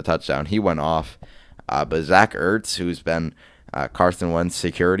 yards, and a touchdown. He went off. But Zach Ertz, who's been Carson Wentz's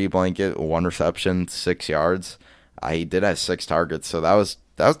security blanket, 1 reception, 6 yards. He did have 6 targets, so that was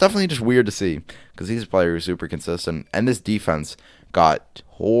definitely just weird to see, because he's a player who's super consistent. And this defense got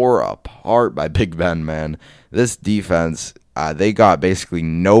tore apart by Big Ben, man. This defense, they got basically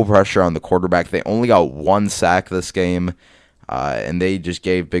no pressure on the quarterback. They only got 1 sack this game, and they just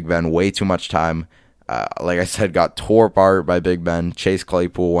gave Big Ben way too much time. Like I said, got tore apart by Big Ben. Chase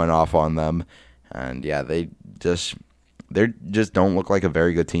Claypool went off on them. And yeah, they just don't look like a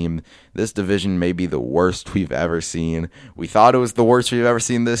very good team. This division may be the worst we've ever seen. We thought it was the worst we've ever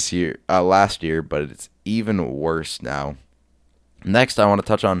seen last year, but it's even worse now. Next, I want to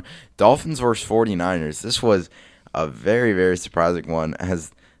touch on Dolphins versus 49ers. This was a very, very surprising one,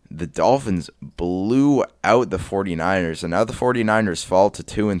 as the Dolphins blew out the 49ers, and now the 49ers fall to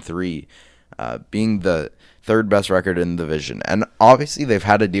 2-3, being the 3rd best record in the division. And obviously, they've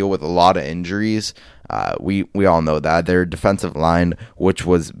had to deal with a lot of injuries. We all know that. Their defensive line, which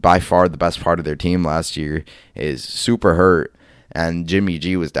was by far the best part of their team last year, is super hurt. And Jimmy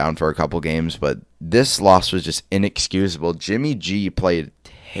G was down for a couple games, but this loss was just inexcusable. Jimmy G played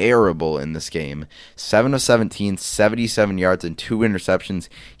terrible in this game. 7 of 17, 77 yards, and 2 interceptions.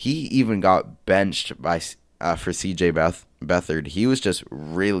 He even got benched for C.J. Beathard. He was just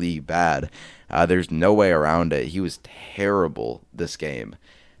really bad. There's no way around it. He was terrible this game,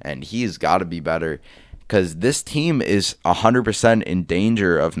 and he's got to be better, because this team is 100% in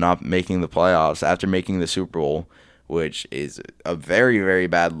danger of not making the playoffs after making the Super Bowl, which is a very, very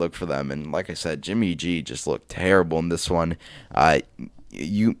bad look for them. And like I said, Jimmy G just looked terrible in this one.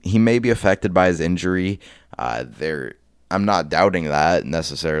 He may be affected by his injury. I'm not doubting that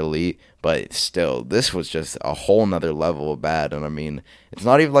necessarily, but still, this was just a whole nother level of bad. And I mean, it's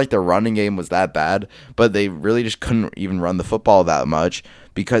not even like their running game was that bad, but they really just couldn't even run the football that much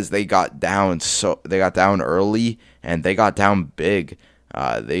because they got down early and they got down big.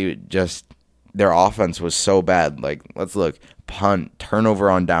 Their offense was so bad. Like, let's look, punt, turnover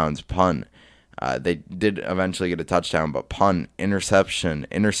on downs, punt. They did eventually get a touchdown, but punt, interception,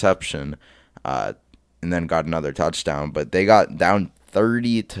 and then got another touchdown. But they got down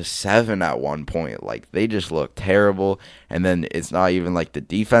 30-7 at one point. Like, they just looked terrible. And then it's not even like the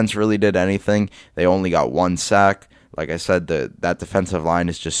defense really did anything. They only got 1 sack. Like I said, that defensive line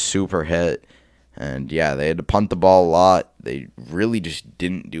is just super hit. And yeah, they had to punt the ball a lot. They really just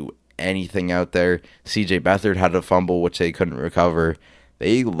didn't do anything out there. CJ Beathard had a fumble, which they couldn't recover.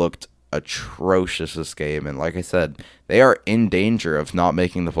 They looked atrocious this game. And like I said, they are in danger of not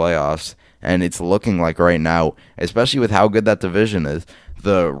making the playoffs. And it's looking like right now, especially with how good that division is.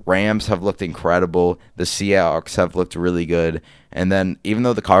 The Rams have looked incredible. The Seahawks have looked really good. And then even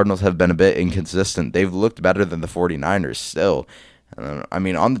though the Cardinals have been a bit inconsistent, they've looked better than the 49ers still. I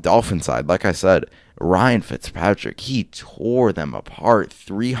mean, on the Dolphins side, like I said, Ryan Fitzpatrick, he tore them apart.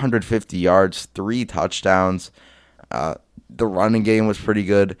 350 yards, 3 touchdowns. The running game was pretty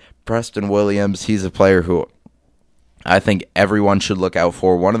good. Preston Williams, he's a player who I think everyone should look out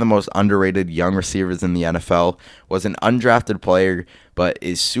for. One of the most underrated young receivers in the NFL. Was an undrafted player, but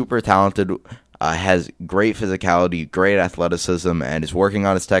is super talented, has great physicality, great athleticism, and is working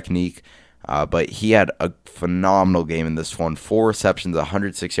on his technique. But he had a phenomenal game in this one. 4 receptions,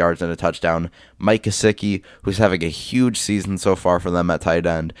 106 yards, and a touchdown. Mike Gesicki, who's having a huge season so far for them at tight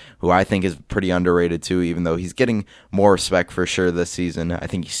end, who I think is pretty underrated too, even though he's getting more respect for sure this season. I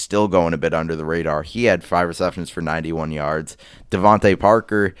think he's still going a bit under the radar. He had 5 receptions for 91 yards. Devontae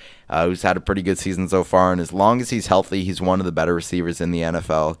Parker, who's had a pretty good season so far, and as long as he's healthy, he's one of the better receivers in the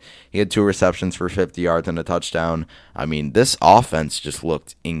NFL. He had 2 receptions for 50 yards and a touchdown. I mean, this offense just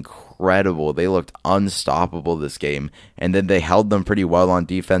looked incredible. They looked unstoppable this game, and then they held them pretty well on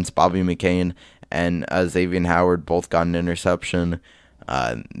defense. Bobby McCain and Xavier Howard both got an interception.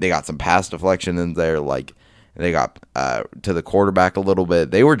 They got some pass deflection in there, like they got to the quarterback a little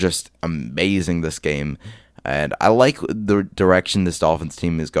bit. They were just amazing this game, and I like the direction this Dolphins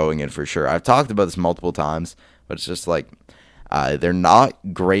team is going in for sure. I've talked about this multiple times, but it's just like they're not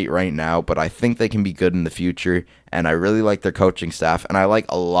great right now, but I think they can be good in the future, and I really like their coaching staff, and I like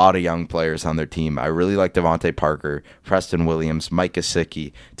a lot of young players on their team. I really like Devontae Parker, Preston Williams, Mike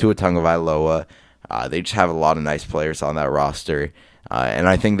Gesicki, Tua Tagovailoa. They just have a lot of nice players on that roster, and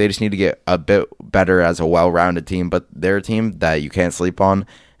I think they just need to get a bit better as a well-rounded team, but they're a team that you can't sleep on,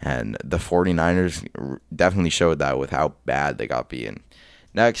 and the 49ers definitely showed that with how bad they got beaten.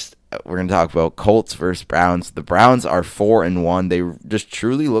 Next, we're going to talk about Colts versus Browns. The Browns are 4-1. They just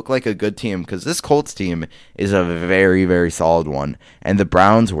truly look like a good team because this Colts team is a very, very solid one. And the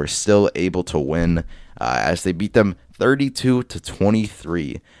Browns were still able to win as they beat them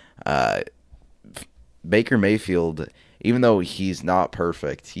 32-23. Baker Mayfield, even though he's not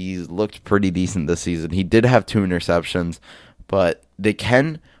perfect, he's looked pretty decent this season. He did have 2 interceptions, but they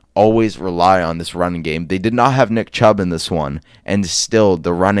can always rely on this running game. They did not have Nick Chubb in this one, and still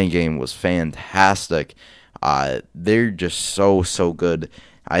the running game was fantastic. They're just so good.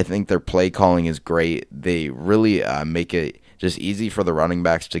 I think their play calling is great. They really make it just easy for the running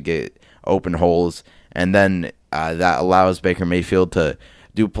backs to get open holes, and then that allows Baker Mayfield to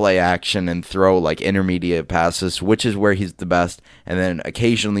do play action and throw like intermediate passes, which is where he's the best, and then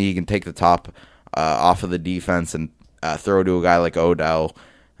occasionally he can take the top off of the defense and throw to a guy like Odell.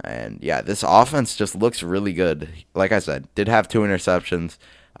 And yeah, this offense just looks really good. Like I said, did have 2 interceptions.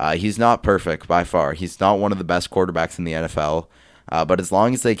 He's not perfect by far. He's not one of the best quarterbacks in the NFL. But as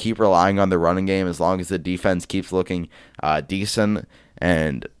long as they keep relying on the running game, as long as the defense keeps looking decent,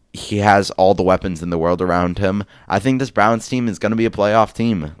 and he has all the weapons in the world around him, I think this Browns team is going to be a playoff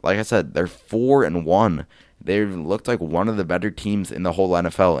team. Like I said, they're 4-1. They looked like one of the better teams in the whole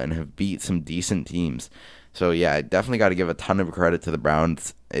NFL and have beat some decent teams. So yeah, I definitely got to give a ton of credit to the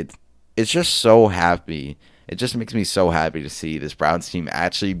Browns. It's just so happy. It just makes me so happy to see this Browns team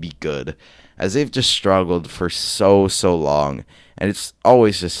actually be good, as they've just struggled for so long. And it's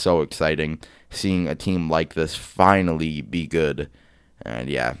always just so exciting seeing a team like this finally be good. And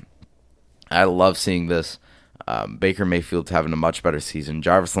yeah, I love seeing this. Baker Mayfield's having a much better season.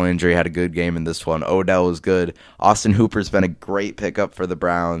 Jarvis Landry had a good game in this one. Odell was good. Austin Hooper's been a great pickup for the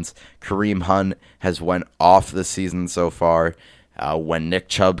Browns. Kareem Hunt has went off this season so far. When Nick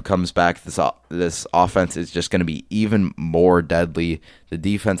Chubb comes back, this offense is just going to be even more deadly. The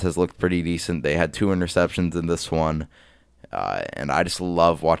defense has looked pretty decent. They had 2 interceptions in this one. And I just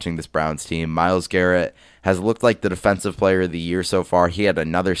love watching this Browns team. Myles Garrett has looked like the defensive player of the year so far. He had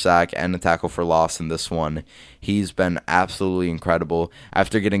another sack and a tackle for loss in this one. He's been absolutely incredible.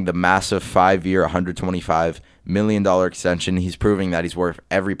 After getting the massive 5-year, $125 million extension, he's proving that he's worth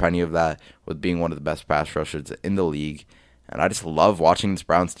every penny of that with being one of the best pass rushers in the league. And I just love watching this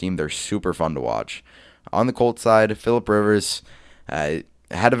Browns team. They're super fun to watch. On the Colts side, Phillip Rivers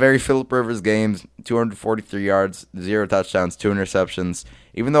had a very Phillip Rivers game, 243 yards, 0 touchdowns, 2 interceptions.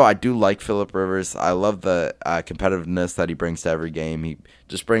 Even though I do like Phillip Rivers, I love the competitiveness that he brings to every game. He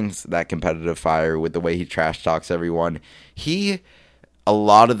just brings that competitive fire with the way he trash talks everyone. He, a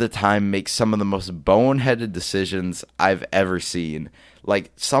lot of the time, makes some of the most boneheaded decisions I've ever seen.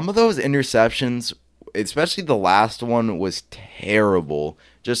 Like, some of those interceptions, especially the last one, was terrible.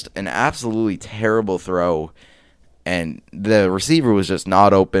 Just an absolutely terrible throw. And the receiver was just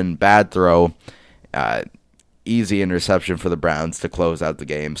not open. Bad throw. Easy interception for the Browns to close out the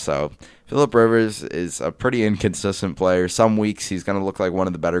game. So Phillip Rivers is a pretty inconsistent player. Some weeks he's going to look like one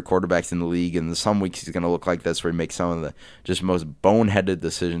of the better quarterbacks in the league, and some weeks he's going to look like this where he makes some of the just most boneheaded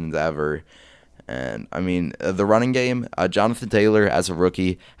decisions ever. And, I mean, the running game, Jonathan Taylor, as a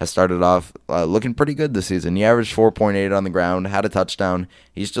rookie, has started off looking pretty good this season. He averaged 4.8 on the ground, had a touchdown.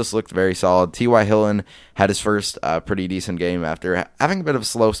 He's just looked very solid. T.Y. Hilton had his first pretty decent game after having a bit of a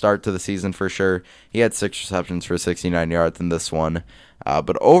slow start to the season for sure. He had 6 receptions for 69 yards in this one.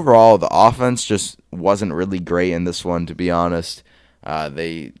 But overall, the offense just wasn't really great in this one, to be honest.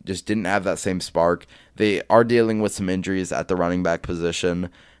 They just didn't have that same spark. They are dealing with some injuries at the running back position.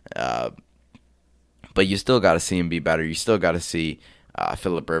 But you still got to see him be better. You still got to see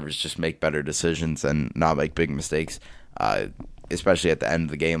Phillip Rivers just make better decisions and not make big mistakes, especially at the end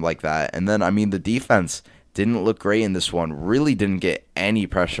of the game like that. And then, I mean, the defense didn't look great in this one. Really didn't get any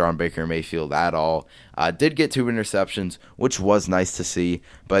pressure on Baker Mayfield at all. Did get 2 interceptions, which was nice to see,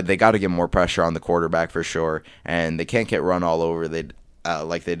 but they got to get more pressure on the quarterback for sure. And they can't get run all over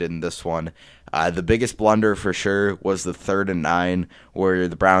like they did in this one. The biggest blunder for sure was the 3rd and 9 where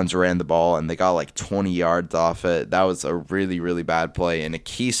the Browns ran the ball and they got like 20 yards off it. That was a really, really bad play in a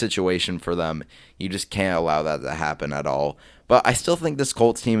key situation for them. You just can't allow that to happen at all. But I still think this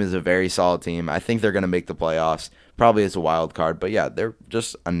Colts team is a very solid team. I think they're going to make the playoffs, probably as a wild card. But yeah, they're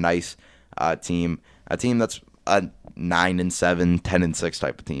just a nice team. A team that's a 9-7, 10-6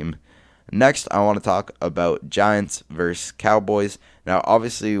 type of team. Next, I want to talk about Giants versus Cowboys. Now,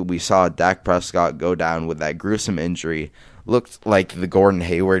 obviously, we saw Dak Prescott go down with that gruesome injury. Looked like the Gordon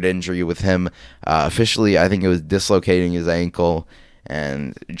Hayward injury with him. Officially, I think it was dislocating his ankle.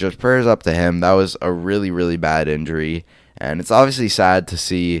 And just prayers up to him. That was a really, really bad injury. And it's obviously sad to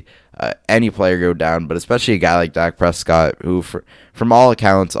see any player go down, but especially a guy like Dak Prescott, who, from all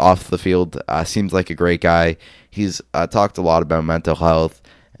accounts, off the field, seems like a great guy. He's talked a lot about mental health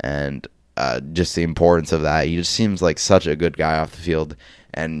and just the importance of that. He just seems like such a good guy off the field.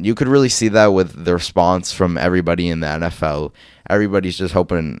 And you could really see that with the response from everybody in the NFL. Everybody's just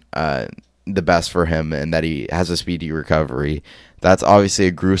hoping the best for him and that he has a speedy recovery. That's obviously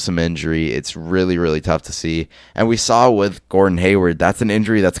a gruesome injury. It's really, really tough to see. And we saw with Gordon Hayward, that's an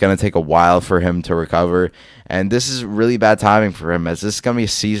injury that's going to take a while for him to recover. And this is really bad timing for him, as this is going to be a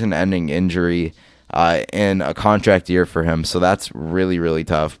season-ending injury in a contract year for him. So that's really, really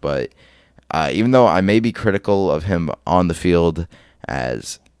tough. But even though I may be critical of him on the field,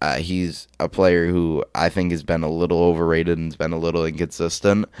 as he's a player who I think has been a little overrated and has been a little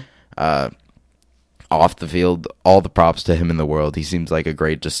inconsistent, off the field, all the props to him in the world. He seems like a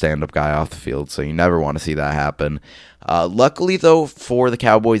great just stand-up guy off the field, so you never want to see that happen. Luckily, though, for the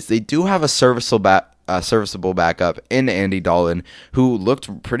Cowboys, they do have a serviceable backup in Andy Dalton, who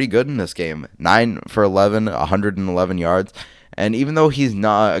looked pretty good in this game. 9 for 11, 111 yards. And even though he's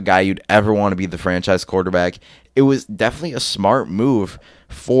not a guy you'd ever want to be the franchise quarterback, it was definitely a smart move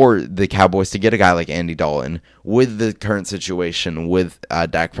for the Cowboys to get a guy like Andy Dalton with the current situation with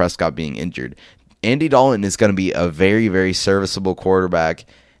Dak Prescott being injured. Andy Dalton is going to be a very, very serviceable quarterback,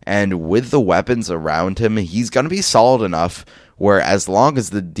 and with the weapons around him, he's going to be solid enough where as long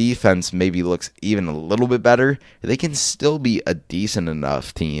as the defense maybe looks even a little bit better, they can still be a decent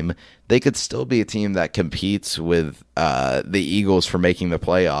enough team. They could still be a team that competes with the Eagles for making the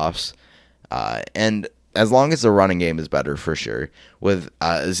playoffs. And as long as the running game is better, for sure. With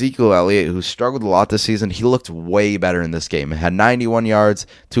Ezekiel Elliott, who struggled a lot this season, he looked way better in this game. He had 91 yards,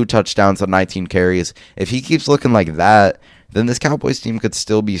 2 touchdowns on 19 carries. If he keeps looking like that, then this Cowboys team could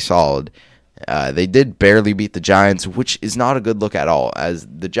still be solid. They did barely beat the Giants, which is not a good look at all, as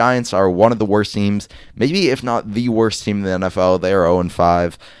the Giants are one of the worst teams, maybe if not the worst team in the NFL. They are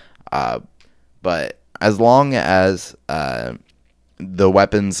 0-5. But as long as the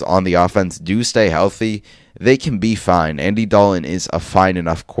weapons on the offense do stay healthy, they can be fine. Andy Dalton is a fine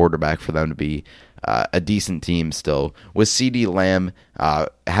enough quarterback for them to be a decent team still. With CeeDee Lamb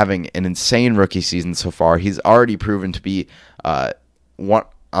having an insane rookie season so far, he's already proven to be one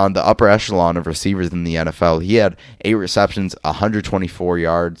on the upper echelon of receivers in the NFL. He had 8 receptions, 124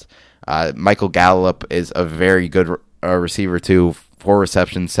 yards. Michael Gallup is a very good receiver too. 4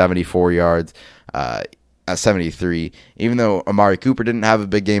 receptions, 74 yards. 73. Even though Amari Cooper didn't have a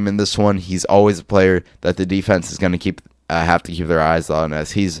big game in this one, he's always a player that the defense is going to have to keep their eyes on,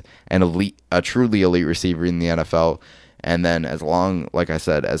 as he's a truly elite receiver in the NFL. And then like I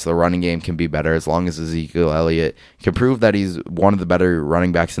said, as the running game can be better, as long as Ezekiel Elliott can prove that he's one of the better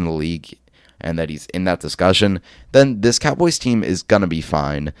running backs in the league and that he's in that discussion, then this Cowboys team is going to be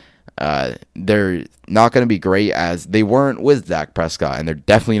fine. They're not going to be great as they weren't with Dak Prescott, and they're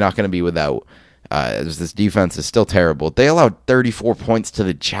definitely not going to be without as this defense is still terrible. They allowed 34 points to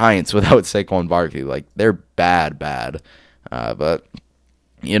the Giants without Saquon Barkley. Like, they're bad. But,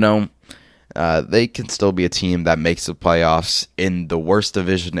 they can still be a team that makes the playoffs in the worst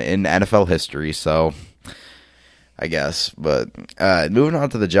division in NFL history, so I guess. But moving on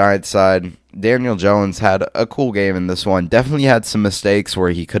to the Giants side, Daniel Jones had a cool game in this one. Definitely had some mistakes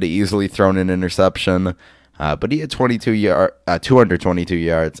where he could have easily thrown an interception, but he had 222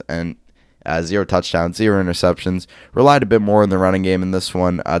 yards and 0 touchdowns, 0 interceptions. Relied a bit more in the running game in this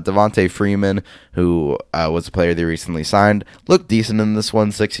one. Devontae Freeman, who was a player they recently signed, looked decent in this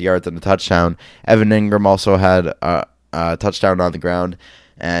one, 60 yards and a touchdown. Evan Ingram also had a touchdown on the ground.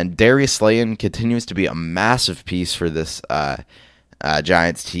 And Darius Slayton continues to be a massive piece for this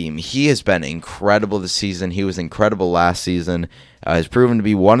Giants team. He has been incredible this season. He was incredible last season. Has proven to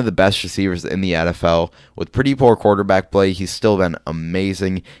be one of the best receivers in the NFL. With pretty poor quarterback play, he's still been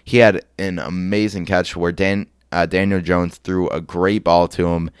amazing. He had an amazing catch where Daniel Jones threw a great ball to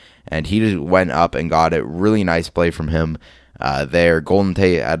him, and he just went up and got it. Really nice play from him there. Golden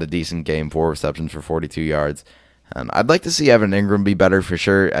Tate had a decent game, 4 receptions for 42 yards. And I'd like to see Evan Ingram be better for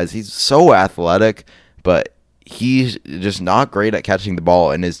sure, as he's so athletic, but he's just not great at catching the ball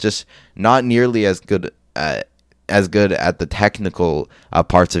and is just not nearly as good at the technical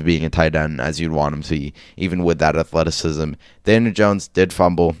parts of being a tight end as you'd want him to be, even with that athleticism. Daniel Jones did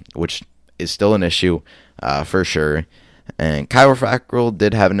fumble, which is still an issue for sure. And Kyler Fackrell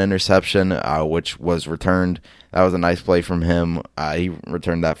did have an interception, which was returned. That was a nice play from him. He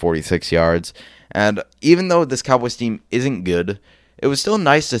returned that 46 yards. And even though this Cowboys team isn't good, it was still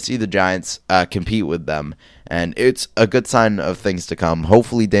nice to see the Giants compete with them. And it's a good sign of things to come.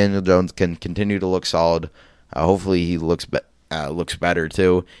 Hopefully Daniel Jones can continue to look solid. Hopefully he looks better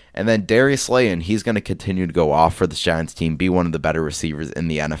too. And then Darius Slayton, he's going to continue to go off for this Giants team, be one of the better receivers in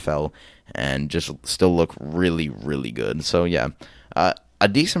the NFL, and just still look really, really good. So yeah, a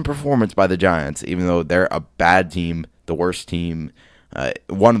decent performance by the Giants, even though they're a bad team, the worst team,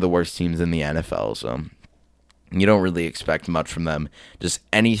 one of the worst teams in the NFL. So you don't really expect much from them. Just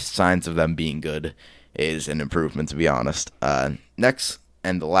any signs of them being good is an improvement, to be honest. Next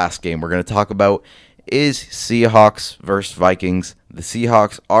and the last game we're going to talk about is Seahawks versus Vikings. The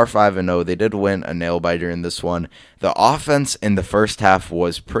Seahawks are 5-0. They did win a nail-biter in this one. The offense in the first half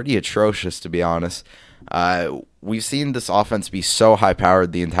was pretty atrocious, to be honest. We've seen this offense be so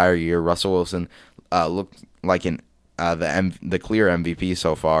high-powered the entire year. Russell Wilson looked like the clear MVP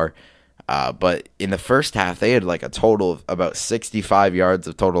so far. But in the first half, they had like a total of about 65 yards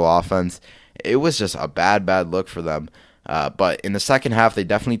of total offense. It was just a bad look for them. But in the second half, they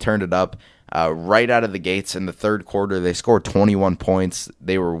definitely turned it up. Right out of the gates in the third quarter, they scored 21 points.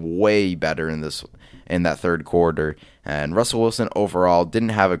 They were way better in that third quarter. And Russell Wilson overall didn't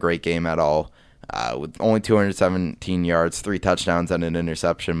have a great game at all, with only 217 yards, 3 touchdowns, and an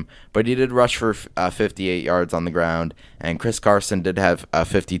interception. But he did rush for 58 yards on the ground. And Chris Carson did have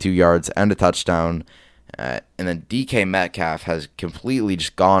 52 yards and a touchdown. And then DK Metcalf has completely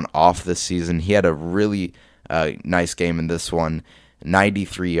just gone off this season. He had a really nice game in this one.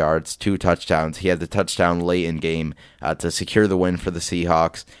 93 yards, 2 touchdowns. He had the touchdown late in game to secure the win for the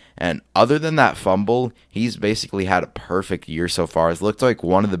Seahawks. And other than that fumble, he's basically had a perfect year so far. He's looked like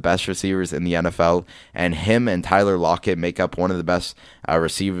one of the best receivers in the NFL, and him and Tyler Lockett make up one of the best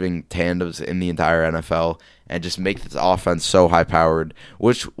receiving tandems in the entire NFL, and just make this offense so high-powered,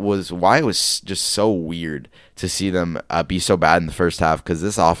 which was why it was just so weird to see them be so bad in the first half, because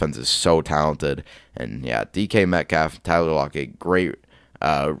this offense is so talented. And yeah, DK Metcalf, Tyler Lockett, great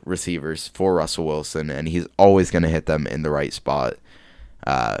receivers for Russell Wilson, and he's always going to hit them in the right spot.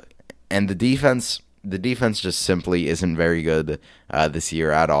 And the defense the defense just simply isn't very good this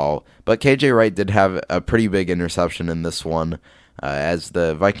year at all. But KJ Wright did have a pretty big interception in this one as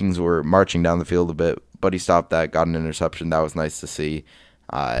the Vikings were marching down the field a bit, but he stopped that, got an interception. That was nice to see.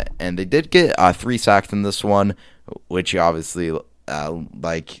 And they did get 3 sacks in this one, which you obviously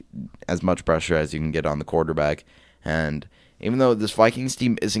like as much pressure as you can get on the quarterback. And even though this Vikings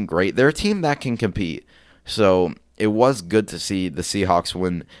team isn't great, they're a team that can compete. So it was good to see the Seahawks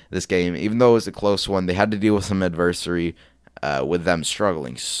win this game. Even though it was a close one, they had to deal with some adversity with them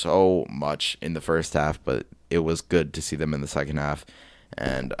struggling so much in the first half, but it was good to see them in the second half.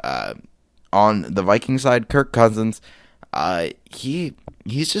 And on the Viking side, Kirk Cousins,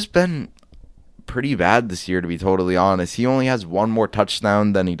 he's just been pretty bad this year, to be totally honest. He only has 1 more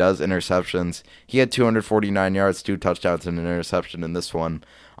touchdown than he does interceptions. He had 249 yards, 2 touchdowns, and an interception in this one.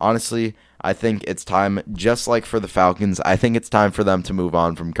 Honestly, I think it's time, just like for the Falcons, I think it's time for them to move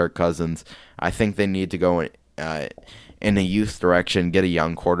on from Kirk Cousins. I think they need to go in a youth direction, get a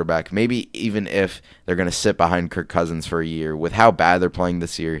young quarterback. Maybe even if they're going to sit behind Kirk Cousins for a year. With how bad they're playing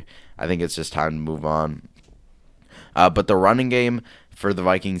this year, I think it's just time to move on. But the running game for the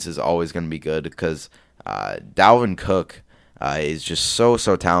Vikings is always going to be good because Dalvin Cook is just so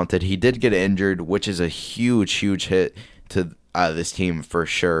talented. He did get injured, which is a huge hit to this team for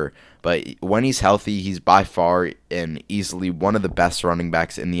sure. But when he's healthy, he's by far and easily one of the best running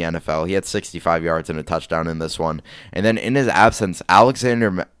backs in the NFL. He had 65 yards and a touchdown in this one. And then in his absence,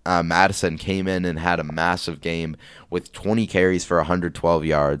 Alexander Madison came in and had a massive game with 20 carries for 112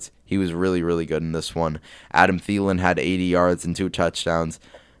 yards. He was really good in this one. Adam Thielen had 80 yards and 2 touchdowns.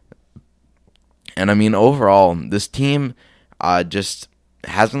 And I mean, overall, this team just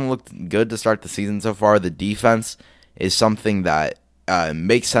hasn't looked good to start the season so far. The defense is something that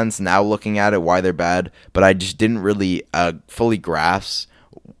makes sense now looking at it, why they're bad, but I just didn't really fully grasp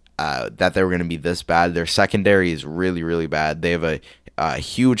that they were going to be this bad. Their secondary is really bad. They have a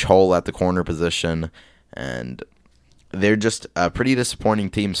huge hole at the corner position, and they're just a pretty disappointing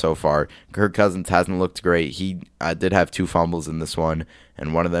team so far. Kirk Cousins hasn't looked great. He did have 2 fumbles in this one,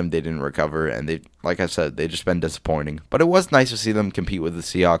 and one of them they didn't recover, and they, like I said, they've just been disappointing. But it was nice to see them compete with the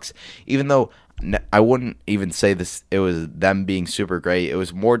Seahawks, even though I wouldn't even say this. It was them being super great. It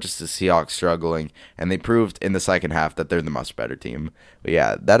was more just the Seahawks struggling, and they proved in the second half that they're the much better team. But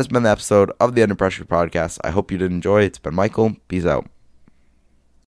yeah, that has been the episode of the Under Pressure podcast. I hope you did enjoy. It's been Michael. Peace out.